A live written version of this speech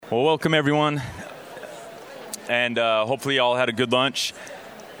Well, welcome everyone, and hopefully you all had a good lunch.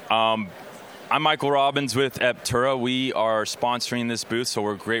 I'm Michael Robbins with Eptura. We are sponsoring this booth, so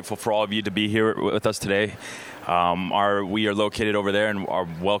we're grateful for all of you to be here with us today. We are located over there, and our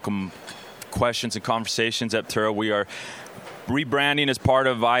welcome questions and conversations. Eptura, we are rebranding as part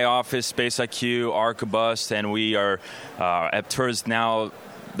of iOffice, Space IQ, Archibus, and we are Eptura's now.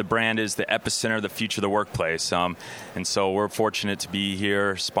 The brand is the epicenter of the future of the workplace. And so we're fortunate to be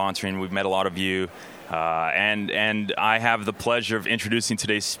here sponsoring. We've met a lot of you. And I have the pleasure of introducing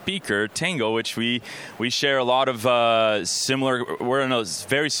today's speaker, Tango, which we share a lot of similar, we're in those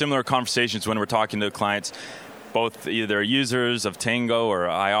very similar conversations when we're talking to clients, both either users of Tango or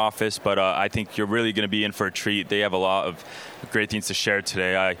iOffice, but I think you're really going to be in for a treat. They have a lot of great things to share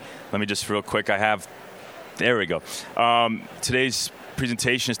today. Let me just real quick, there we go. Today's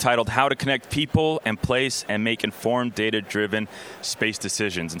presentation is titled How to Connect People and Place and Make Informed Data-Driven Space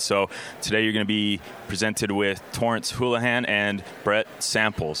Decisions. And so today you're going to be presented with Torrence Houlihan and Brett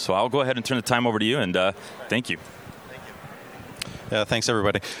Samples. So I'll go ahead and turn the time over to you, and thank you. Yeah, thanks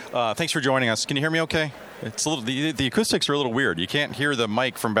everybody. Thanks for joining us. Can you hear me okay? It's a little, the acoustics are a little weird. You can't hear the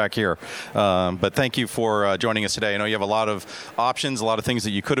mic from back here. But thank you for joining us today. I know you have a lot of options, a lot of things that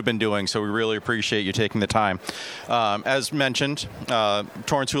you could have been doing, so we really appreciate you taking the time. As mentioned,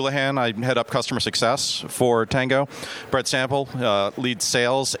 Torrence Houlihan, I head up customer success for Tango. Brett Sample leads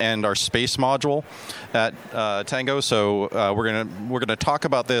sales and our space module at Tango. So we're gonna talk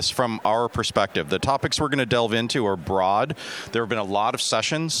about this from our perspective. The topics we're going to delve into are broad. There have been a lot of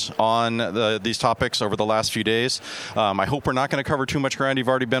sessions on these topics over the last few days. I hope we're not going to cover too much ground you've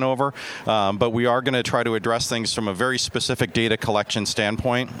already been over, but we are going to try to address things from a very specific data collection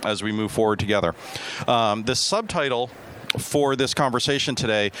standpoint as we move forward together. The subtitle for this conversation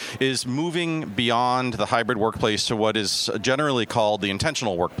today is moving beyond the hybrid workplace to what is generally called the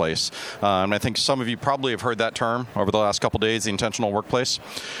intentional workplace. And I think some of you probably have heard that term over the last couple of days, the intentional workplace.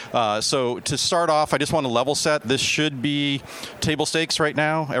 So to start off, I just want to level set. This should be table stakes right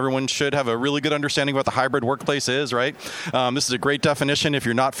now. Everyone should have a really good understanding of what the hybrid workplace is, right? This is a great definition if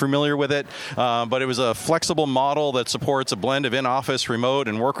you're not familiar with it, but it was a flexible model that supports a blend of in-office, remote,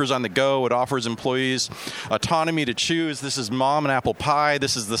 and workers on the go. It offers employees autonomy to choose. This is mom and apple pie.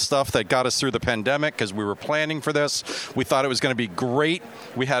 This is the stuff that got us through the pandemic because we were planning for this. We thought it was going to be great.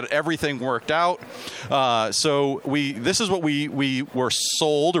 We had everything worked out. So this is what we were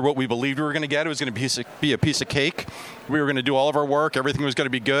sold, or what we believed we were going to get. It was going to be a piece of cake. We were going to do all of our work. Everything was going to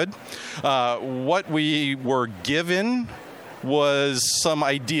be good. What we were given was some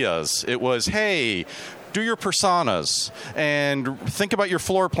ideas. It was, hey, do your personas and think about your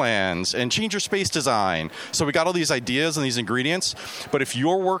floor plans and change your space design. So we got all these ideas and these ingredients, but if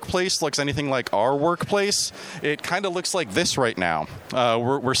your workplace looks anything like our workplace, it kind of looks like this right now.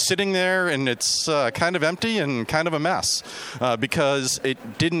 We're sitting there and it's kind of empty and kind of a mess because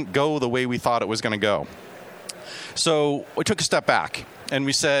it didn't go the way we thought it was going to go. So we took a step back and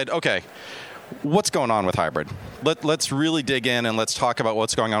we said, okay, what's going on with hybrid? Let's really dig in and let's talk about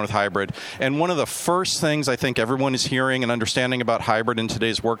what's going on with hybrid. And one of the first things I think everyone is hearing and understanding about hybrid in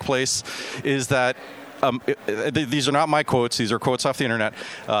today's workplace is that these are not my quotes, these are quotes off the internet,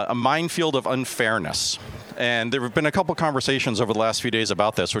 a minefield of unfairness. And there have been a couple conversations over the last few days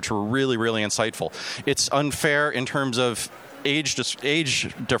about this, which were really, really insightful. It's unfair in terms of age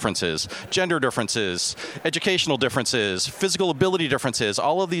differences, gender differences, educational differences, physical ability differences,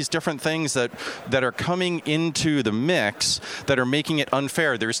 all of these different things that are coming into the mix that are making it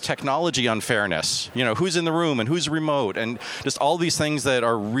unfair. There's technology unfairness, who's in the room and who's remote, and just all these things that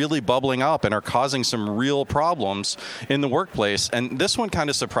are really bubbling up and are causing some real problems in the workplace. And this one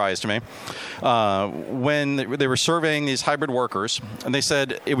kind of surprised me when they were surveying these hybrid workers, and they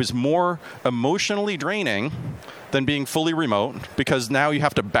said it was more emotionally draining than being fully remote, because now you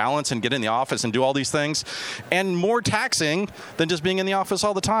have to balance and get in the office and do all these things, and more taxing than just being in the office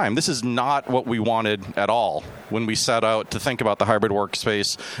all the time. This is not what we wanted at all when we set out to think about the hybrid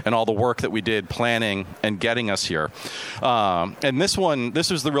workspace and all the work that we did planning and getting us here. And this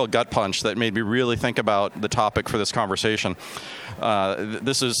was the real gut punch that made me really think about the topic for this conversation.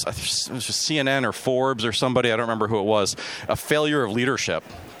 This was CNN or Forbes or somebody, I don't remember who it was, a failure of leadership.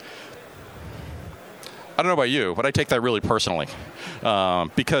 I don't know about you, but I take that really personally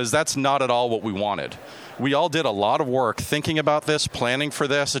because that's not at all what we wanted. We all did a lot of work thinking about this, planning for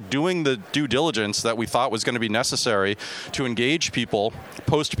this, doing the due diligence that we thought was going to be necessary to engage people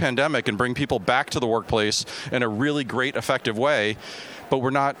post-pandemic and bring people back to the workplace in a really great, effective way, but we're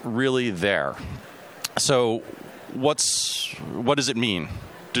not really there. So what does it mean?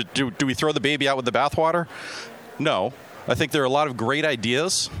 Do we throw the baby out with the bathwater? No. I think there are a lot of great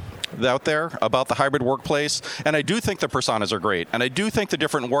ideas out there about the hybrid workplace, and I do think the personas are great, and I do think the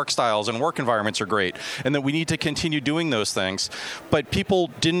different work styles and work environments are great, and that we need to continue doing those things. But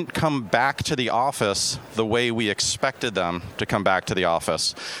people didn't come back to the office the way we expected them to come back to the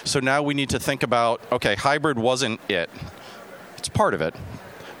office. So now we need to think about, okay, hybrid wasn't it. It's part of it,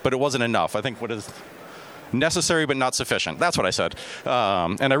 but it wasn't enough. I think what is necessary but not sufficient. That's what I said.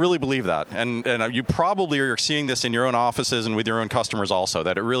 And I really believe that. And you probably are seeing this in your own offices and with your own customers also,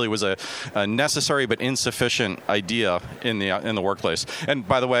 that it really was a necessary but insufficient idea in the workplace. And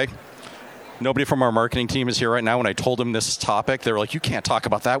by the way, nobody from our marketing team is here right now. When I told them this topic, they were like, you can't talk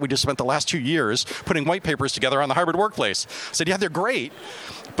about that. We just spent the last 2 years putting white papers together on the hybrid workplace. I said, yeah, they're great.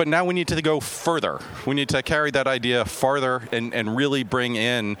 But now we need to go further. We need to carry that idea farther and really bring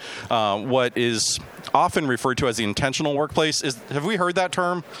in what is often referred to as the intentional workplace. Have we heard that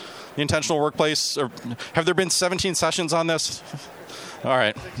term, the intentional workplace? Or have there been 17 sessions on this? All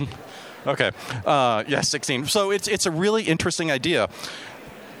right. Okay. Yeah, 16. So it's a really interesting idea.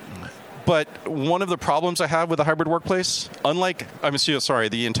 But one of the problems I have with the hybrid workplace,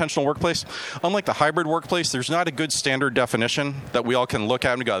 the intentional workplace, unlike the hybrid workplace, there's not a good standard definition that we all can look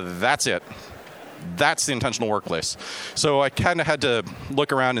at and go, that's it. That's the intentional workplace. So I kind of had to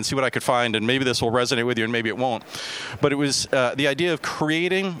look around and see what I could find, and maybe this will resonate with you and maybe it won't. But it was the idea of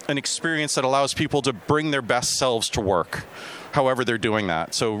creating an experience that allows people to bring their best selves to work, however they're doing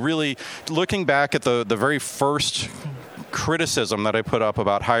that. So really looking back at the very first criticism that I put up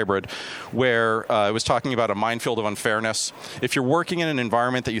about hybrid, where I was talking about a minefield of unfairness. If you're working in an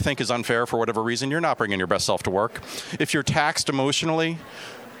environment that you think is unfair for whatever reason, you're not bringing your best self to work. If you're taxed emotionally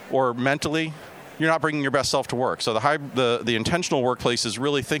or mentally, you're not bringing your best self to work. So the intentional workplace is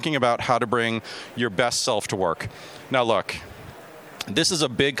really thinking about how to bring your best self to work. Now look, this is a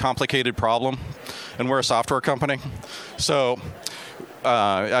big, complicated problem, and we're a software company. So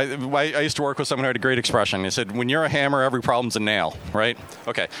I used to work with someone who had a great expression. He said, when you're a hammer, every problem's a nail, right?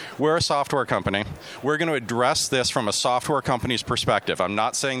 Okay, we're a software company. We're going to address this from a software company's perspective. I'm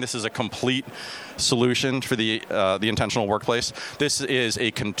not saying this is a complete solution for the intentional workplace. This is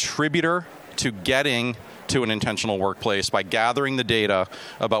a contributor to getting to an intentional workplace by gathering the data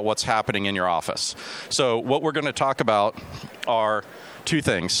about what's happening in your office. So what we're going to talk about are two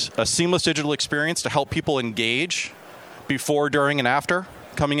things: a seamless digital experience to help people engage before, during, and after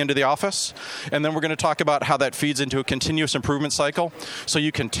coming into the office. And then we're going to talk about how that feeds into a continuous improvement cycle, so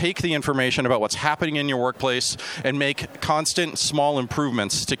you can take the information about what's happening in your workplace and make constant small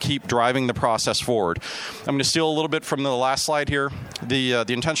improvements to keep driving the process forward. I'm going to steal a little bit from the last slide here. The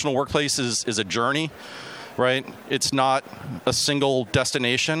intentional workplace is a journey, right? It's not a single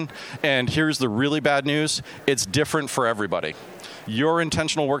destination. And here's the really bad news: it's different for everybody. Your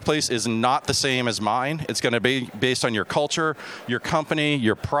intentional workplace is not the same as mine. It's going to be based on your culture, your company,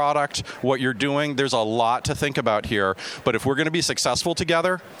 your product, what you're doing. There's a lot to think about here. But if we're going to be successful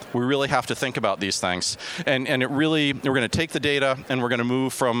together, we really have to think about these things. And we're going to take the data and we're going to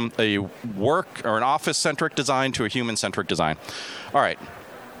move from a work or an office-centric design to a human-centric design. All right.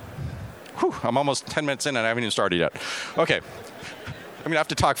 Whew, I'm almost 10 minutes in and I haven't even started yet. Okay. I'm going to have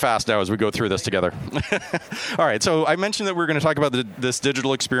to talk fast now as we go through this together. All right, so I mentioned that we're going to talk about this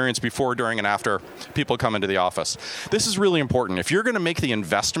digital experience before, during, and after people come into the office. This is really important. If you're going to make the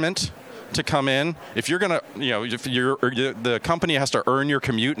investment to come in, if you're going to, if the company has to earn your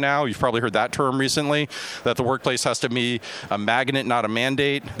commute now, you've probably heard that term recently, that the workplace has to be a magnet, not a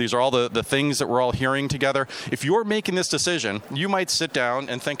mandate. These are all the things that we're all hearing together. If you're making this decision, you might sit down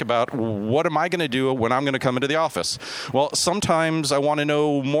and think about, what am I going to do when I'm going to come into the office? Well, sometimes I want to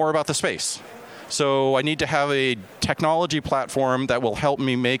know more about the space. So I need to have a technology platform that will help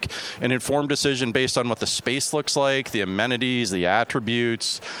me make an informed decision based on what the space looks like, the amenities, the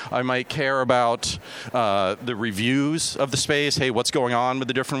attributes. I might care about the reviews of the space. Hey, what's going on with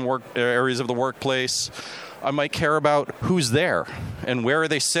the different work areas of the workplace? I might care about who's there and where are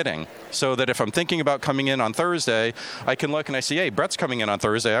they sitting, so that if I'm thinking about coming in on Thursday, I can look and I see, hey, Brett's coming in on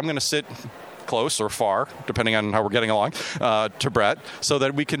Thursday. I'm going to sit close or far, depending on how we're getting along, to Brett, so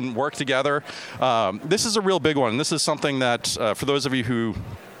that we can work together. This is a real big one. This is something that, for those of you who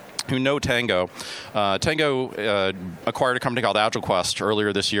know Tango, Tango acquired a company called AgileQuest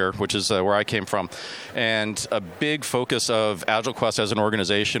earlier this year, which is where I came from. And a big focus of AgileQuest as an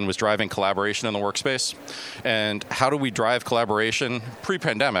organization was driving collaboration in the workspace. And how do we drive collaboration?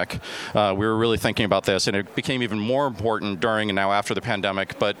 Pre-pandemic, we were really thinking about this, and it became even more important during and now after the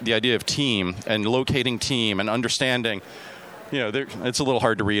pandemic. But the idea of team and locating team and understanding it's a little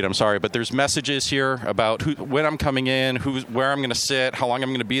hard to read, I'm sorry, but there's messages here about when I'm coming in, where I'm going to sit, how long I'm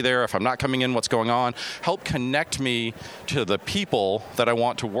going to be there, if I'm not coming in, what's going on. Help connect me to the people that I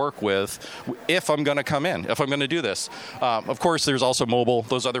want to work with if I'm going to come in, if I'm going to do this. Of course, there's also mobile.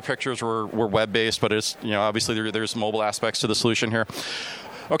 Those other pictures were web-based, but it's, obviously there's mobile aspects to the solution here.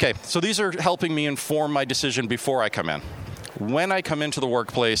 Okay, so these are helping me inform my decision before I come in. When I come into the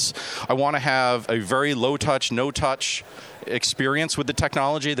workplace, I want to have a very low-touch, no-touch experience with the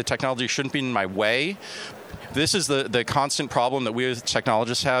technology. The technology shouldn't be in my way. This is the constant problem that we as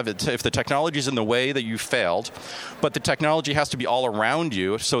technologists have. If the technology is in the way, that you failed, but the technology has to be all around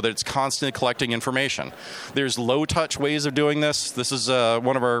you so that it's constantly collecting information. There's low-touch ways of doing this. This is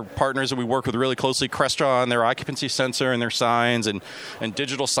one of our partners that we work with really closely, Crestron, their occupancy sensor and their signs and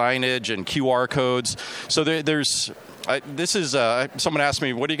digital signage and QR codes. So there's... someone asked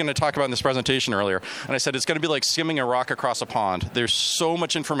me, what are you going to talk about in this presentation earlier? And I said, it's going to be like skimming a rock across a pond. There's so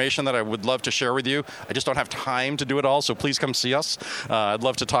much information that I would love to share with you. I just don't have time to do it all, so please come see us. I'd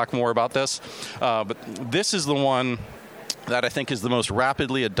love to talk more about this. But this is the one that I think is the most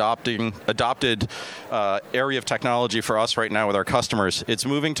rapidly adopted area of technology for us right now with our customers. It's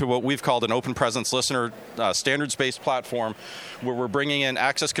moving to what we've called an open presence listener standards-based platform where we're bringing in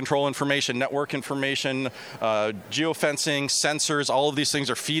access control information, network information, geofencing, sensors. All of these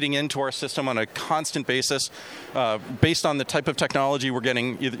things are feeding into our system on a constant basis. Based on the type of technology we're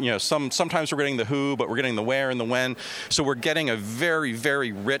getting, sometimes we're getting the who, but we're getting the where and the when. So we're getting a very,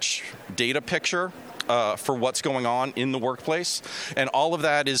 very rich data picture for what's going on in the workplace. And all of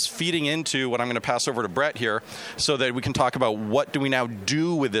that is feeding into what I'm going to pass over to Brett here so that we can talk about what do we now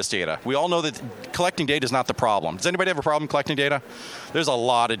do with this data. We all know that collecting data is not the problem. Does anybody have a problem collecting data? There's a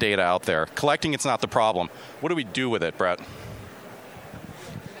lot of data out there. Collecting it's not the problem. What do we do with it, Brett?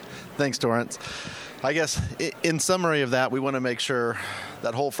 Thanks, Torrance. I guess in summary of that, we want to make sure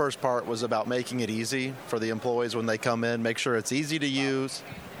that whole first part was about making it easy for the employees when they come in, make sure it's easy to use.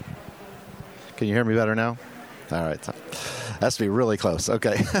 Can you hear me better now? All right. Has to be really close.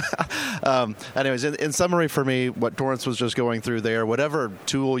 Okay. Anyways, in summary for me, what Torrance was just going through there, whatever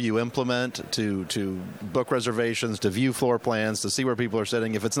tool you implement to book reservations, to view floor plans, to see where people are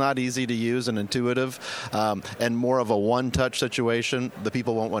sitting, if it's not easy to use and intuitive and more of a one-touch situation, the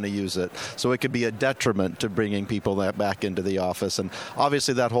people won't want to use it. So it could be a detriment to bringing people back into the office. And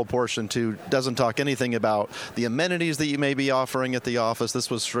obviously that whole portion, too, doesn't talk anything about the amenities that you may be offering at the office. This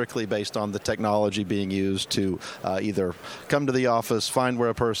was strictly based on the technology being used to either come to the office, find where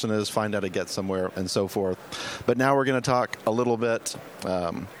a person is, find how to get somewhere, and so forth. But now we're going to talk a little bit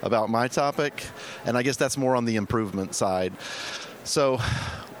about my topic, and I guess that's more on the improvement side. So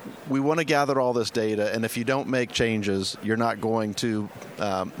we want to gather all this data, and if you don't make changes, you're not going to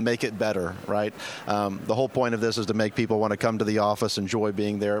make it better, right? The whole point of this is to make people want to come to the office, enjoy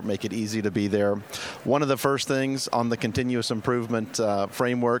being there, make it easy to be there. One of the first things on the continuous improvement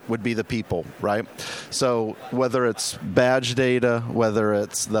framework would be the people, right? So whether it's badge data, whether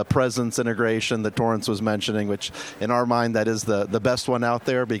it's the presence integration that Torrance was mentioning, which in our mind that is the best one out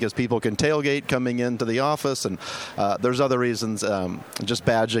there because people can tailgate coming into the office, and there's other reasons, just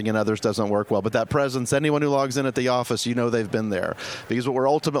badging and others doesn't work well. But that presence, anyone who logs in at the office, they've been there. Because what we're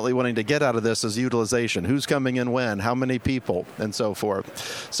ultimately wanting to get out of this is utilization. Who's coming in when? How many people? And so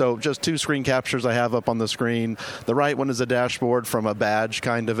forth. So just two screen captures I have up on the screen. The right one is a dashboard from a badge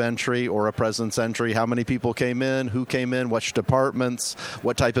kind of entry or a presence entry. How many people came in? Who came in? Which departments?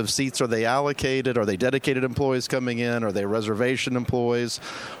 What type of seats are they allocated? Are they dedicated employees coming in? Are they reservation employees?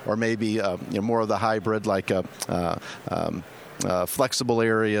 Or maybe more of the hybrid like flexible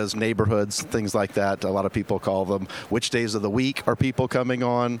areas, neighborhoods, things like that. A lot of people call them. Which days of the week are people coming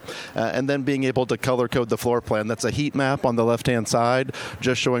on? And then being able to color code the floor plan. That's a heat map on the left-hand side,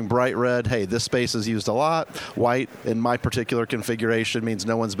 just showing bright red, hey, this space is used a lot. White, in my particular configuration, means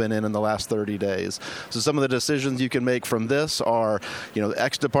no one's been in the last 30 days. So some of the decisions you can make from this are,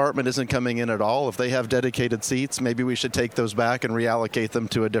 X department isn't coming in at all. If they have dedicated seats, maybe we should take those back and reallocate them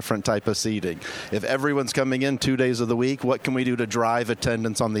to a different type of seating. If everyone's coming in 2 days of the week, what can we do to drive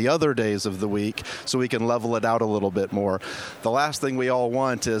attendance on the other days of the week so we can level it out a little bit more? The last thing we all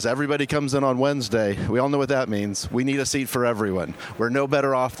want is everybody comes in on Wednesday. We all know what that means. We need a seat for everyone. We're no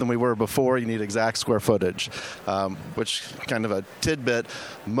better off than we were before. You need exact square footage, which kind of a tidbit.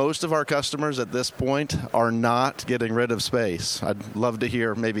 Most of our customers at this point are not getting rid of space. I'd love to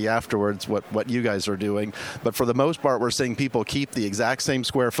hear maybe afterwards what you guys are doing. But for the most part, we're seeing people keep the exact same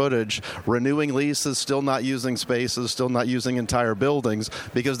square footage, renewing leases, still not using spaces, still not using entire buildings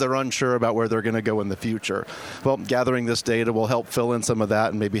because they're unsure about where they're going to go in the future. Well, gathering this data will help fill in some of that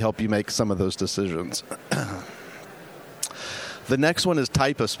and maybe help you make some of those decisions. The next one is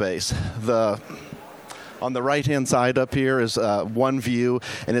type of space. On the right-hand side up here is one view,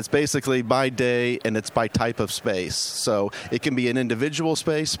 and it's basically by day and it's by type of space. So it can be an individual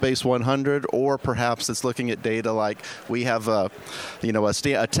space, Space 100, or perhaps it's looking at data like we have a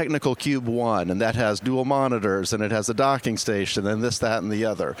technical cube 1, and that has dual monitors, and it has a docking station, and this, that, and the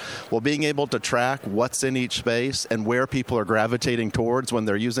other. Well, being able to track what's in each space and where people are gravitating towards when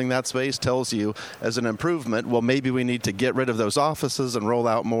they're using that space tells you, as an improvement, well, maybe we need to get rid of those offices and roll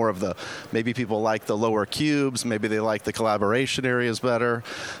out more of maybe people like the lower cubes, maybe they like the collaboration areas better,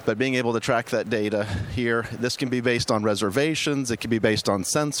 but being able to track that data here, this can be based on reservations, it can be based on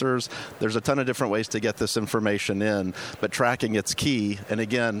sensors. There's a ton of different ways to get this information in, but tracking it's key, and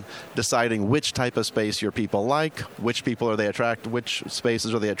again, deciding which type of space your people like, which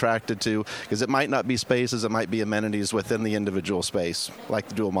spaces are they attracted to, because it might not be spaces, it might be amenities within the individual space, like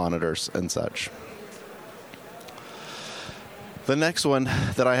the dual monitors and such. The next one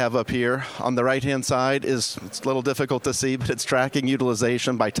that I have up here on the right-hand side it's a little difficult to see, but it's tracking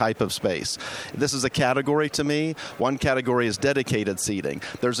utilization by type of space. This is a category to me. One category is dedicated seating.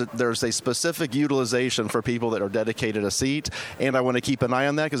 There's a specific utilization for people that are dedicated a seat, and I want to keep an eye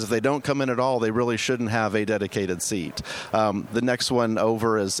on that because if they don't come in at all, they really shouldn't have a dedicated seat. The next one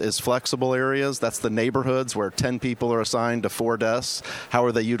over is flexible areas. That's the neighborhoods where 10 people are assigned to 4 desks. How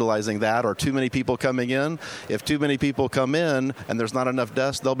are they utilizing that? Or too many people coming in? If too many people come in, and there's not enough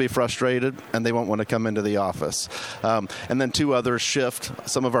desks, they'll be frustrated and they won't want to come into the office. And then 2 others, shift.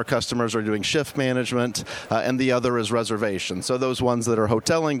 Some of our customers are doing shift management, and the other is reservation. So those ones that are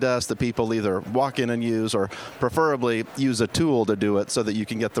hoteling desks that people either walk in and use or preferably use a tool to do it so that you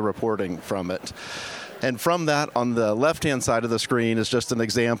can get the reporting from it. And from that, on the left-hand side of the screen is just an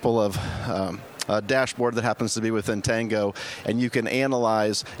example of a dashboard that happens to be within Tango, and you can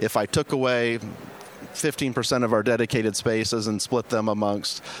analyze if I took away 15% of our dedicated spaces and split them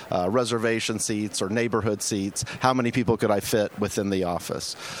amongst reservation seats or neighborhood seats, how many people could I fit within the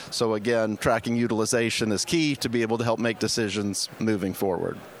office? So again, tracking utilization is key to be able to help make decisions moving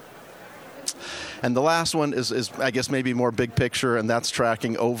forward. And the last one is, I guess, maybe more big picture, and that's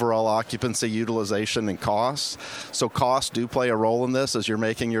tracking overall occupancy, utilization, and costs. So costs do play a role in this as you're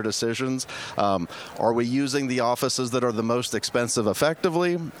making your decisions. Are we using the offices that are the most expensive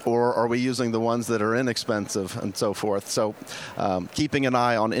effectively, or are we using the ones that are inexpensive, and so forth? So keeping an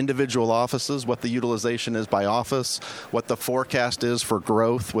eye on individual offices, what the utilization is by office, what the forecast is for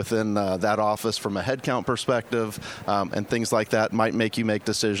growth within that office from a headcount perspective, and things like that might make you make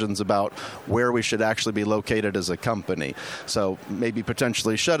decisions about where we should actually be located as a company. So maybe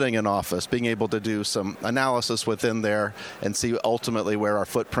potentially shutting an office, being able to do some analysis within there and see ultimately where our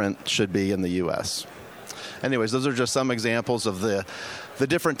footprint should be in the U.S. Anyways, those are just some examples of the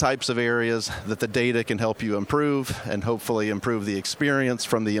different types of areas that the data can help you improve and hopefully improve the experience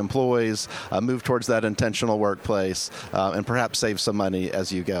from the employees, move towards that intentional workplace, and perhaps save some money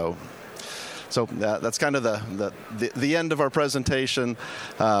as you go. So that's kind of the end of our presentation.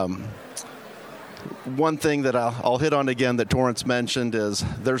 One thing that I'll hit on again that Torrance mentioned is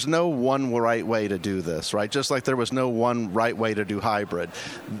there's no one right way to do this, right? Just like there was no one right way to do hybrid.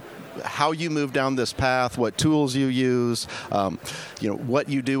 How you move down this path, what tools you use, what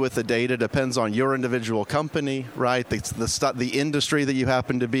you do with the data depends on your individual company, right? The industry that you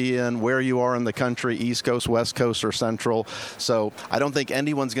happen to be in, where you are in the country, East Coast, West Coast, or Central. So I don't think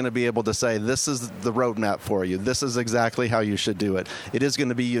anyone's going to be able to say, this is the roadmap for you. This is exactly how you should do it. It is going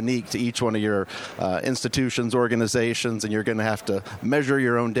to be unique to each one of your institutions, organizations, and you're going to have to measure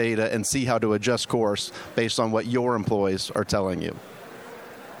your own data and see how to adjust course based on what your employees are telling you.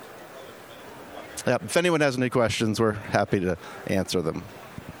 Yeah, if anyone has any questions, we're happy to answer them.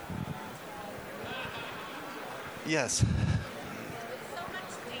 Yes. So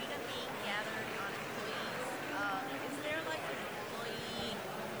much data being gathered on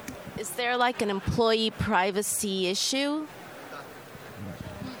employees. Is there like an employee privacy issue?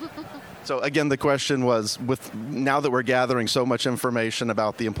 So again, the question was, now that we're gathering so much information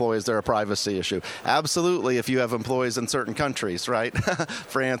about the employees, is there a privacy issue? Absolutely, if you have employees in certain countries, right?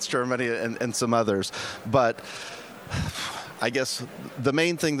 France, Germany, and some others. But I guess the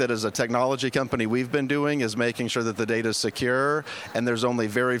main thing that as a technology company we've been doing is making sure that the data is secure, and there's only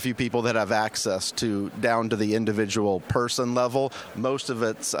very few people that have access down to the individual person level. Most of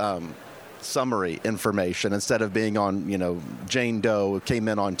it's summary information instead of being on, Jane Doe came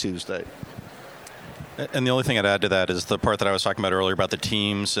in on Tuesday. And the only thing I'd add to that is the part that I was talking about earlier about the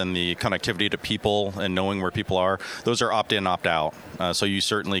teams and the connectivity to people and knowing where people are. Those are opt-in, opt-out. So you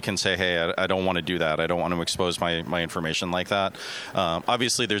certainly can say, hey, I don't want to do that. I don't want to expose my information like that.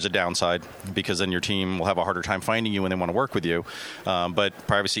 Obviously, there's a downside because then your team will have a harder time finding you when they want to work with you. But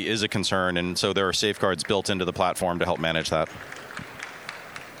privacy is a concern, and so there are safeguards built into the platform to help manage that.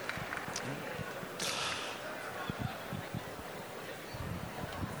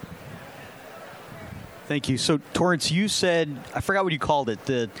 Thank you. So, Torrance, you said, I forgot what you called it,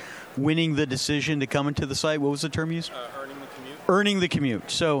 the winning the decision to come into the site. What was the term used? Earning the commute. Earning the commute.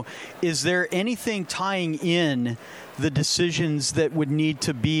 So is there anything tying in the decisions that would need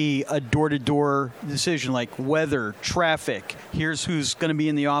to be a door-to-door decision, like weather, traffic, here's who's going to be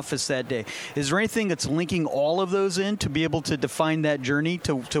in the office that day? Is there anything that's linking all of those in to be able to define that journey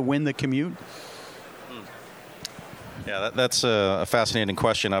to win the commute? Yeah, that's a fascinating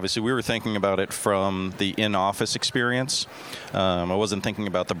question. Obviously, we were thinking about it from the in-office experience. I wasn't thinking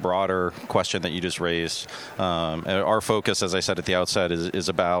about the broader question that you just raised. Our focus, as I said at the outset, is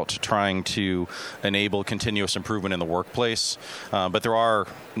about trying to enable continuous improvement in the workplace. But there are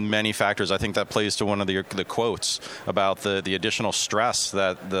many factors. I think that plays to one of the quotes about the additional stress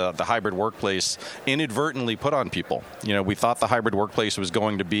that the hybrid workplace inadvertently put on people. You know, we thought the hybrid workplace was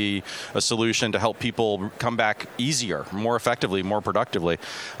going to be a solution to help people come back easier, more effectively, more productively.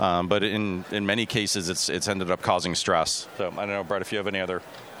 But in many cases, it's ended up causing stress. So I don't know, Brett, if you have any other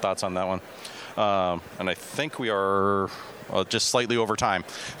thoughts on that one. And I think we are just slightly over time.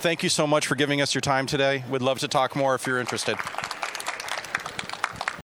 Thank you so much for giving us your time today. We'd love to talk more if you're interested.